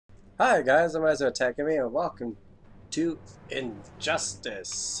Hi guys, I'm Izua Tekami and welcome to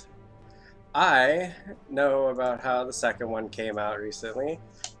Injustice. I know about how the second one came out recently,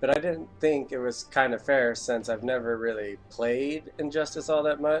 but I didn't think it was kind of fair since I've never really played Injustice all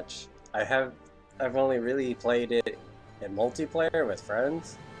that much. I've only really played it in multiplayer with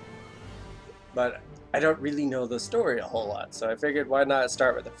friends, but I don't really know the story a whole lot, so I figured why not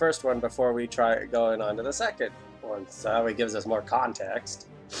start with the first one before we try going on to the second one, so it gives us more context.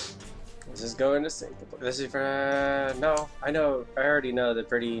 Let's just go into sync. This is for no. I already know the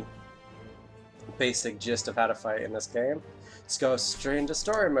pretty basic gist of how to fight in this game. Let's go straight into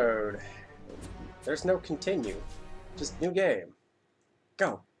story mode. There's no continue, just new game.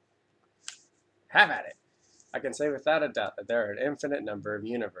 Go. Have at it. I can say without a doubt that there are an infinite number of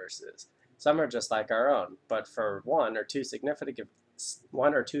universes. Some are just like our own, but for one or two significant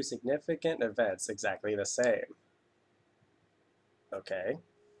events exactly the same. Okay.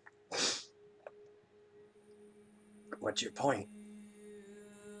 What's your point?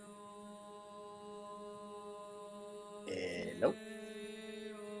 Nope.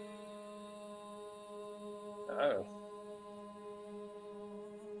 Oh.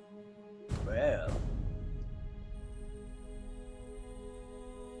 Well.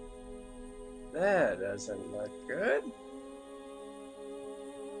 That doesn't look good.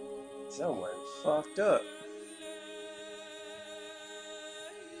 Someone fucked up.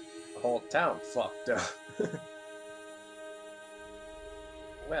 The whole town fucked up.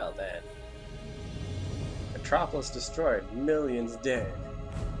 Well then. Metropolis destroyed, millions dead.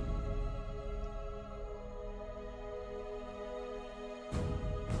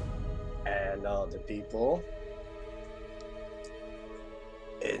 And all the people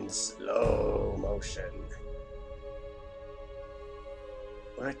in slow motion.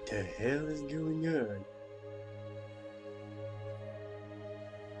 What the hell is going on?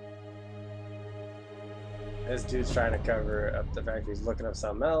 This dude's trying to cover up the fact he's looking up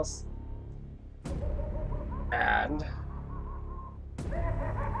something else. And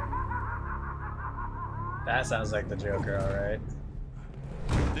that sounds like the Joker, alright.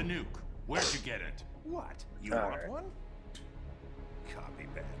 The nuke. Where'd you get it? What? You want one? Copy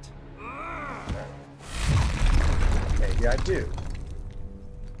that. Maybe I do.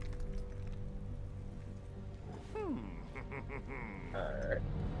 Alright.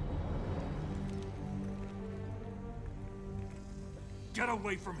 Get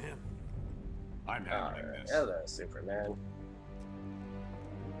away from him. I'm handling this. Hello, Superman.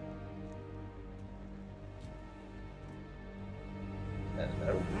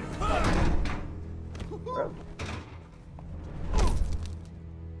 Hello. Oh.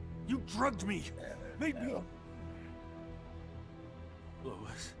 You drugged me. Made me. Hello.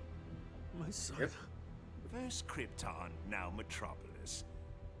 Lois, my son. Yep. First Krypton, now Metropolis.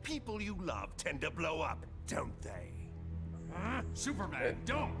 People you love tend to blow up, don't they? Huh? Superman,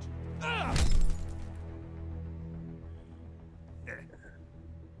 don't! Ah!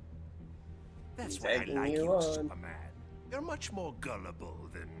 That's why I like you, Superman. You're much more gullible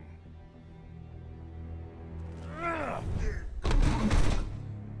than...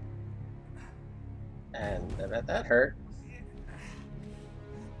 And I bet that hurt.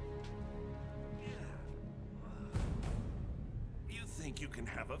 You think you can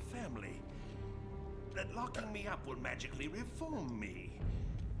have a family? That locking me up will magically reform me.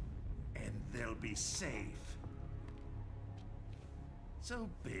 And they'll be safe. So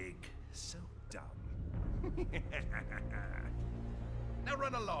big, so dumb. Now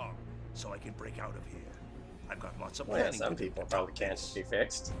run along, so I can break out of here. I've got lots of planning. Some people probably can't be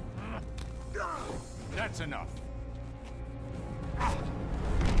fixed. That's enough. I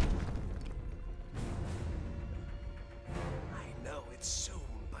know it's soon,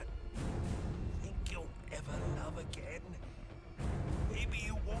 but think you'll ever love again? Maybe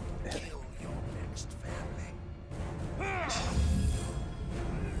you won't kill your next family.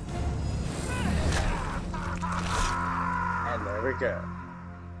 And there we go.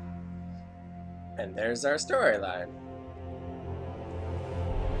 And there's our storyline.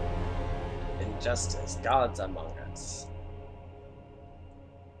 Injustice, gods among us.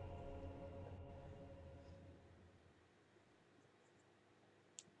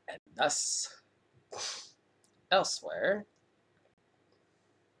 And thus, elsewhere,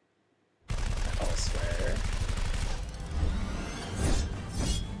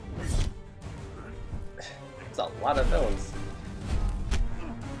 it's a lot of villains.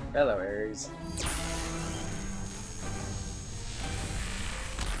 Hello, Ares.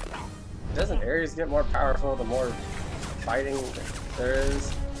 Doesn't Ares get more powerful the more fighting there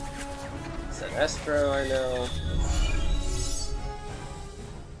is? Sinestro, I know.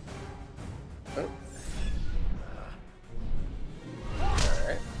 Oh.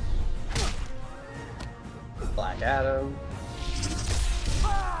 Alright. Black Adam.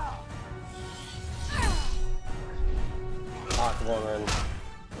 Aquaman.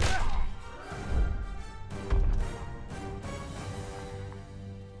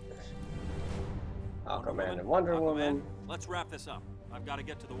 Aquaman and Wonder Woman. Let's wrap this up. I've got to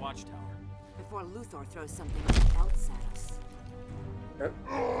get to the watchtower. Before Luthor throws something else at us.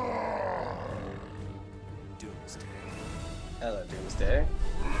 Doomsday. Hello, Doomsday.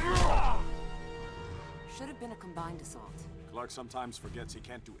 Should have been a combined assault. Clark sometimes forgets he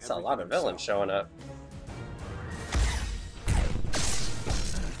can't do everything. It's a lot of villains showing up.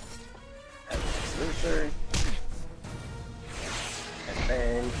 Luthor. And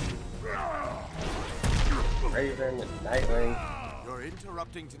Bane. Raven and Nightwing. You're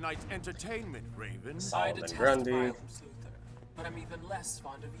interrupting tonight's entertainment, Raven. Solomon Grundy. Violence, Luthor, but I'm even less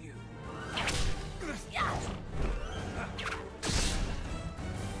fond of you.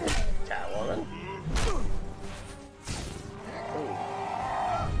 Catwoman.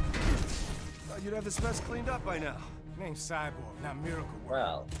 Thought you'd have this mess cleaned up by now. Name's Cyborg, not Miracle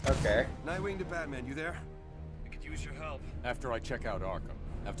World. Well, okay. Nightwing to Batman, you there? I could use your help. After I check out Arkham,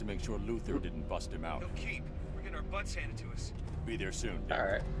 have to make sure Luthor didn't bust him out. No keep. We're getting our butts handed to us. Be there soon. Dick.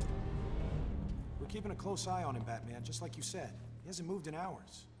 Alright. We're keeping a close eye on him, Batman, just like you said. He hasn't moved in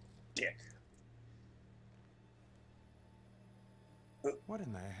hours. Dick. What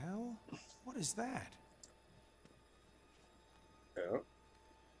in the hell? What is that? Oh.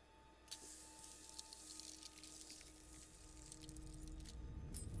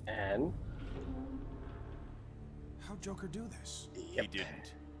 And How'd Joker do this? He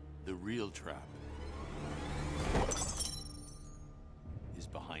didn't. The real trap is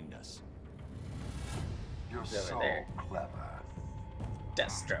behind us. You're over so there. clever.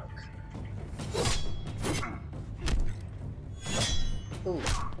 Deathstroke. Ooh.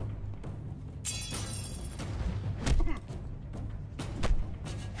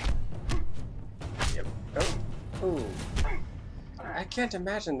 Yep. Oh. Ooh. I can't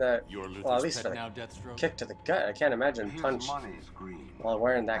imagine that. You're Luthor's Well, at least pet for the now, Deathstroke? kick to the gut. I can't imagine His punch money's green. while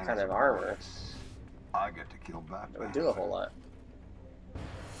wearing that and kind his of armor. bullets, I get to kill Batman. It would do a whole lot.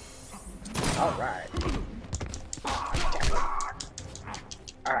 All right.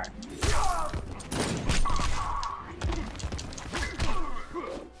 All right.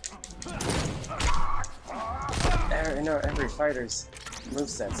 You know, every fighter's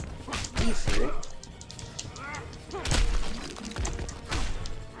moveset's beefy. Okay,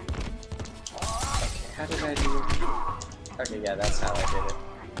 how did I do? Okay, yeah, that's how I did it.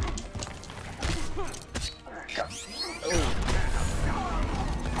 Go. Ooh.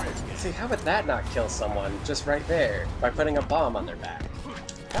 See, how would that not kill someone just right there by putting a bomb on their back?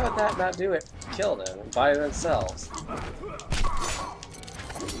 How would that not do it? Kill them by themselves.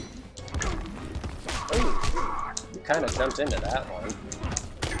 Ooh, you kind of jumped into that one.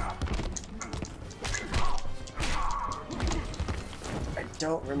 I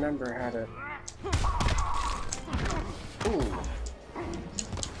don't remember how to. Ooh.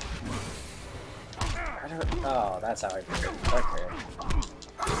 I don't. Oh, that's how I do it. Okay.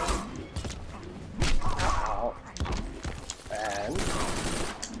 Ow. And.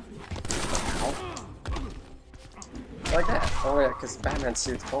 Ow. Like that. Oh, yeah, because Batman's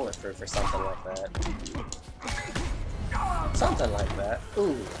suit's bulletproof or something like that. Something like that.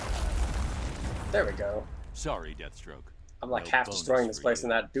 Ooh. There we go. Sorry, Deathstroke. I'm like No half bonus destroying this for place, you.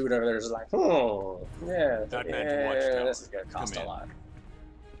 and that dude over there is like, oh, yeah, Batman to yeah, Watchtower. this is gonna cost Come a in. lot.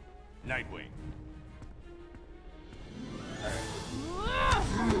 Nightwing.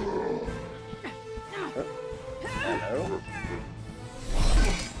 Hello?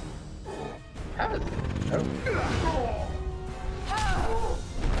 How did... Oh.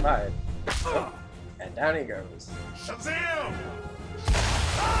 Right. Oh. And down he goes. Shazam!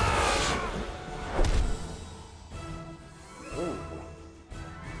 Ooh.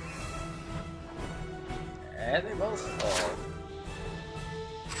 And they both fall.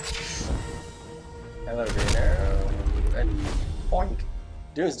 Hello, Green Arrow. And boink.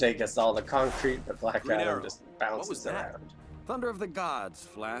 Doomsday gets all the concrete, but Black Green Adam Arrow. just What bounces was that? around. Thunder of the gods,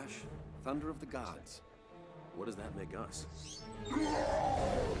 Flash. Thunder of the gods. What does that make us?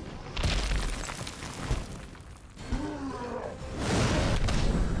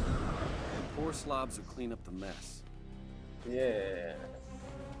 Poor slobs who clean up the mess. Yeah.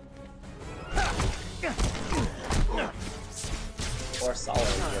 Or solid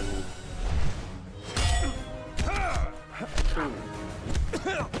when...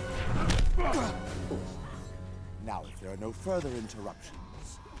 Now, if there are no further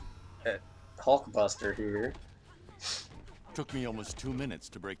interruptions. Hulkbuster here. Took me almost 2 minutes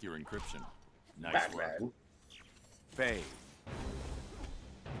to break your encryption. Nice work. Batman. Faye.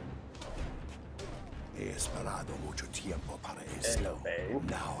 He esperado mucho tiempo para Hello, esto. Bane.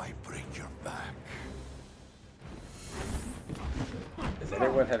 Now I break your back. Does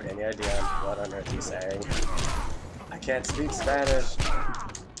anyone have any idea what on earth he's saying? I can't speak Spanish.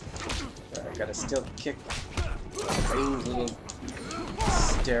 I gotta still kick Bane's little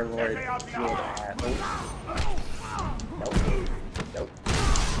steroid fueled ass. Nope. Nope.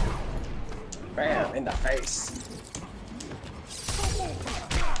 Bam! In the face.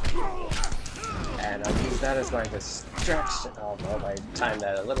 And I'll use that as my distraction. Oh no, I timed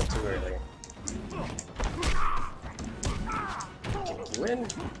that a little too early. Kick you in.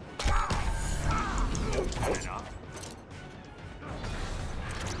 Nope, nope.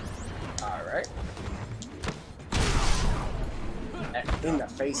 Alright. In the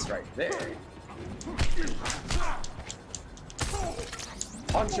face right there.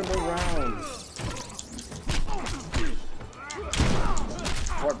 Punch him around.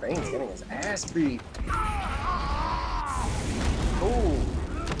 Poor Bane's getting his ass beat. Ooh.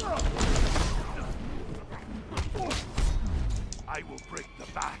 I will break the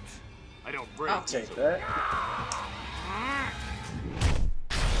bat. I don't break. I'll take that.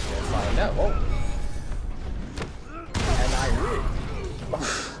 We'll find out, won't we? And I will.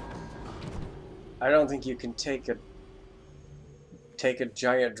 I don't think you can take a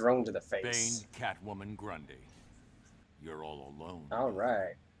giant drone to the Bane, face. Catwoman, Grundy. You're all alone. All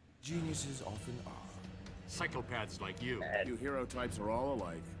right. Geniuses often are. Psychopaths like you. You hero types are all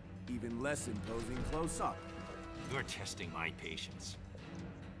alike, even less imposing close up. You're testing my patience.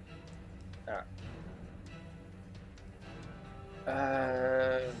 Do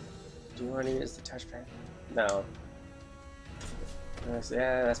you want to use the touchpad? No.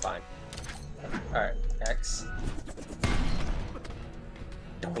 Yeah, that's fine. Alright, X.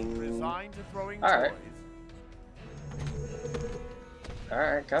 Resigned to throwing Alright. toys.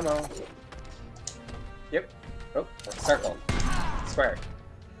 Alright, come on. Yep. Oh, circle. Square.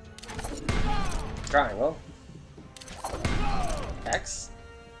 Triangle. X.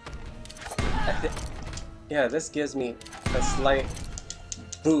 Yeah, this gives me a slight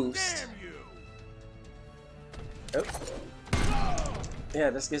boost. Oh. Yeah,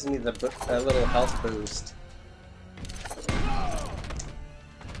 this gives me a little health boost.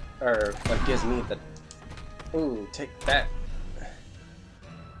 Or what gives me the... Ooh, take that.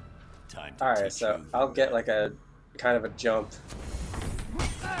 Alright, so I'll get like a kind of a jump.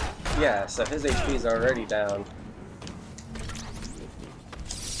 Yeah, so his HP is already down.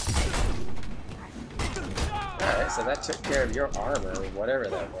 Alright, so that took care of your armor, whatever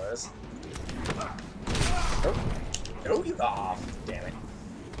that was. Oh, oh, you off! Damn it!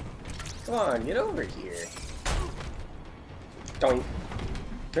 Come on, get over here. Doink.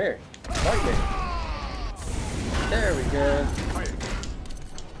 Come here. Fight me. There we go.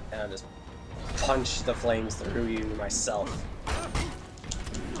 And I'll just punch the flames through you myself.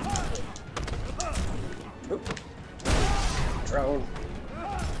 Oop. Drone.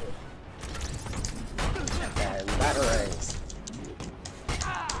 And batarangs.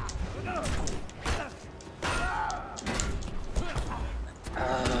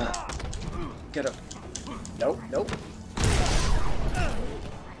 Get him. Nope, nope.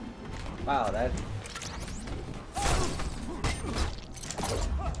 Wow,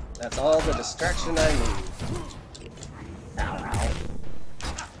 that's all the distraction I need. Ow, ow.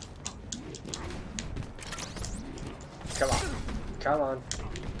 Come on. Come on.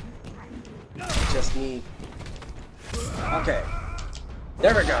 Just need... Okay.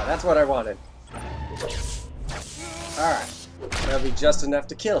 There we go. That's what I wanted. Alright. That'll be just enough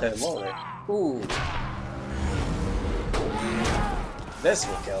to kill him, won't it? Ooh. This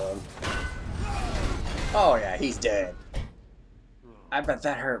will kill him. Oh yeah, he's dead. I bet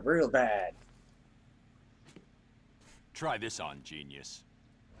that hurt real bad. Try this on, genius.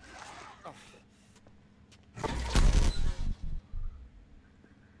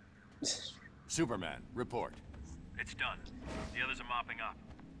 Superman, report. It's done. The others are mopping up.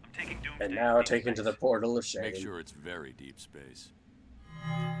 I'm taking Doomsday. And now taken to the portal of shame. Make sure it's very deep space.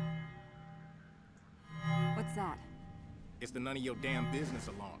 What's that? It's the none of your damn business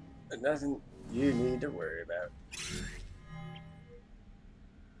alarm. Nothing you need to worry about.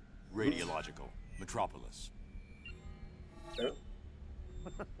 Radiological. Metropolis. Oh,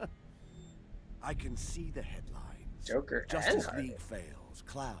 I can see the headlines. Joker and Justice Harley. League fails.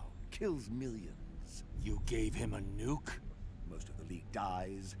 Clown kills millions. You gave him a nuke? Most of the League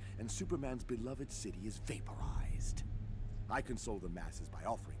dies, and Superman's beloved city is vaporized. I console the masses by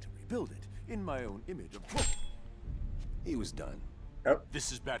offering to rebuild it, In my own image, of course. He was done. Oh,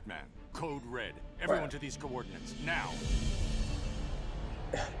 This is Batman. Code Red. Everyone Wow. to these coordinates, now.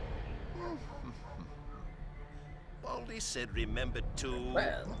 Baldy said remember to...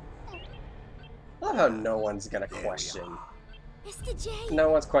 well. I love how no one's gonna question. Mr. J. No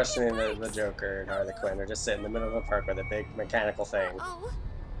one's questioning the Joker and Harley Quinn. They're just sitting in the middle of the park with a big mechanical thing. Oh,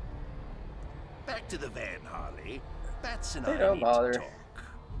 Back to the van, Harley. Bats and They I don't need bother. to talk.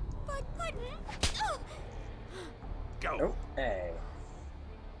 but... Oh. Go. Oh, hey.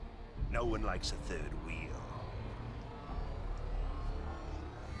 No one likes a third wheel.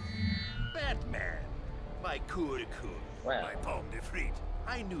 Batman! My coup de coup. Wow. My pomme de frite.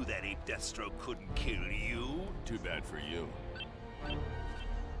 I knew that ape Deathstroke couldn't kill you. Too bad for you.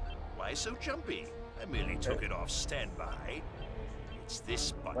 Why so jumpy? I merely took it off standby. It's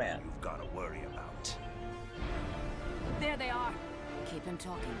this button Well. you've got to worry about. There they are. Keep him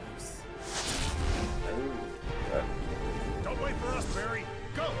talking, Bruce. Ooh. Don't wait for us, Barry.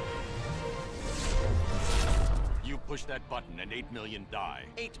 Go! You push that button and 8 million die.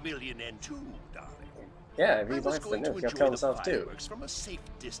 8 million and 2, darling. Yeah, if he I was wants the going to nuke, he'll enjoy kill the himself too. fireworks from a safe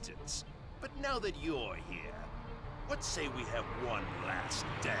distance. But now that you're here, let's say we have one last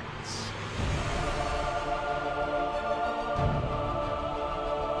dance.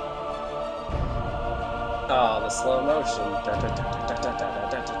 Oh, the slow motion. Da, da, da, da, da, da,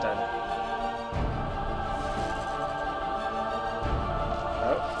 da, da, da.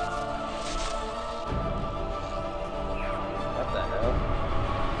 Oh. What the hell?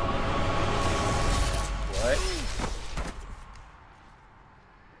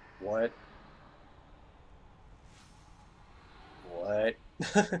 What? What?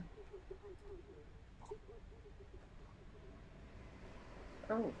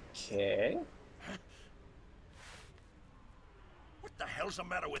 Okay. What the hell's the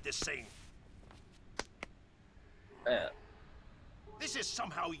matter with this thing? This is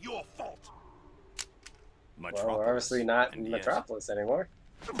somehow your fault. Well, we're obviously not in Metropolis anymore.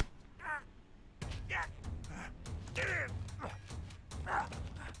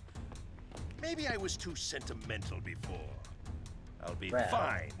 Maybe I was too sentimental before. I'll be Well.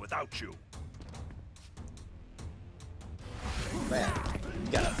 fine without you. Man,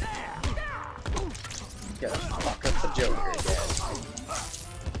 you gotta fuck up the Joker again.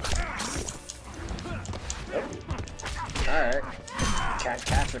 Nope. Alright. Can't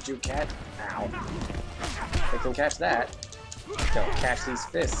catch what you catch. Ow. They can catch that. Don't catch these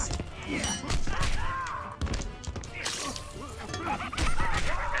fists.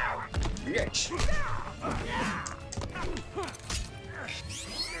 Bitch.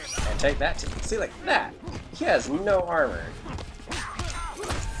 And take that too. See, like that. He has no armor.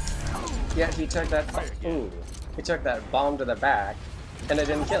 Yet he took that. Ooh, he took that bomb to the back, and it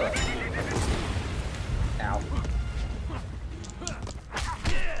didn't kill him. Ow.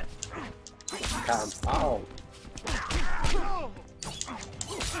 Come on.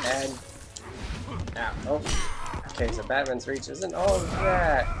 And. Ow. Oh. Okay, so Batman's reach isn't all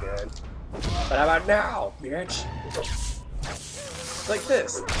that good. But how about now, bitch? Like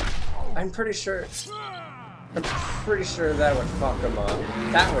this. I'm pretty sure that would fuck him up.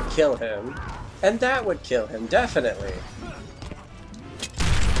 That would kill him. And that would kill him, definitely.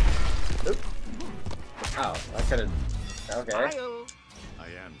 Oop. Oh, I could've... Okay. I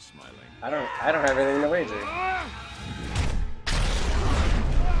am smiling. I don't have anything to wager.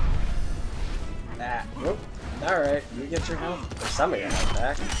 Ah, whoop. Alright, you get your health. Or some of your health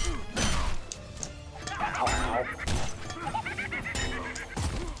back. Ow, ow.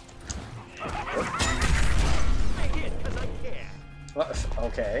 What?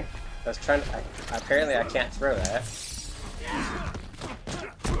 Okay. I was trying to... apparently I can't throw that.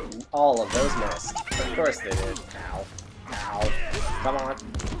 All of those missed. Of course they did. Ow. Ow. Come on.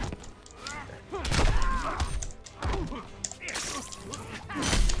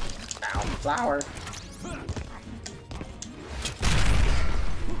 Ow. Flower.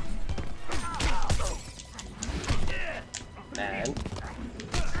 And...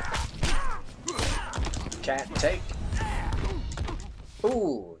 can't take.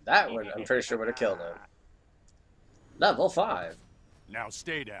 Ooh, that would, I'm pretty sure would have killed him. Level 5. Now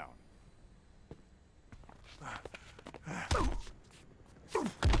stay down.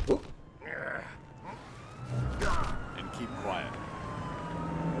 And keep quiet.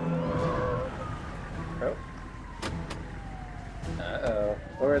 Oh. Uh-oh.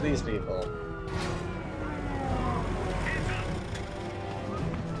 Who are these people?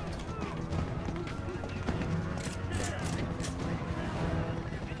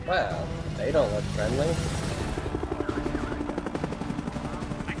 Well, they don't look friendly.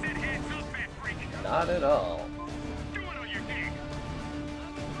 I said hands up, Not at all. Do it on your dig.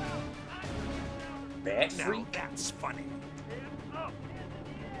 Bat Now freak? that's funny.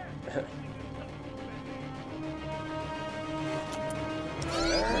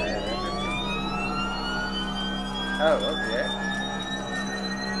 Oh, okay.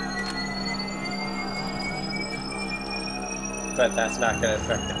 But that's not gonna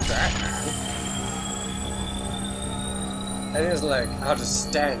affect the track. It is like, I'll just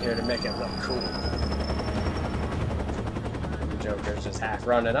stand here to make it look cool. Joker's just half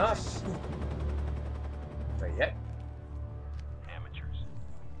running off. But yet. Amateurs.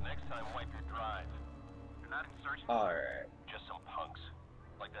 Next time, wipe your drive. You're not insurgents. Alright. Just some punks.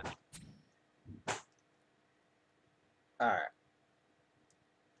 Like that.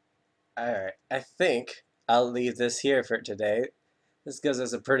 Alright, I think I'll leave this here for today. This gives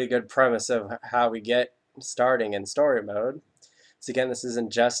us a pretty good premise of how we get starting in story mode. So again, this is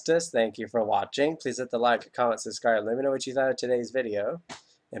Injustice. Thank you for watching. Please hit the like, comment, subscribe. Let me know what you thought of today's video.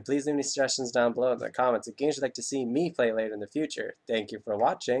 And please leave any suggestions down below in the comments of games you'd like to see me play later in the future. Thank you for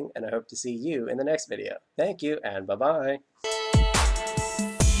watching, and I hope to see you in the next video. Thank you, and bye-bye.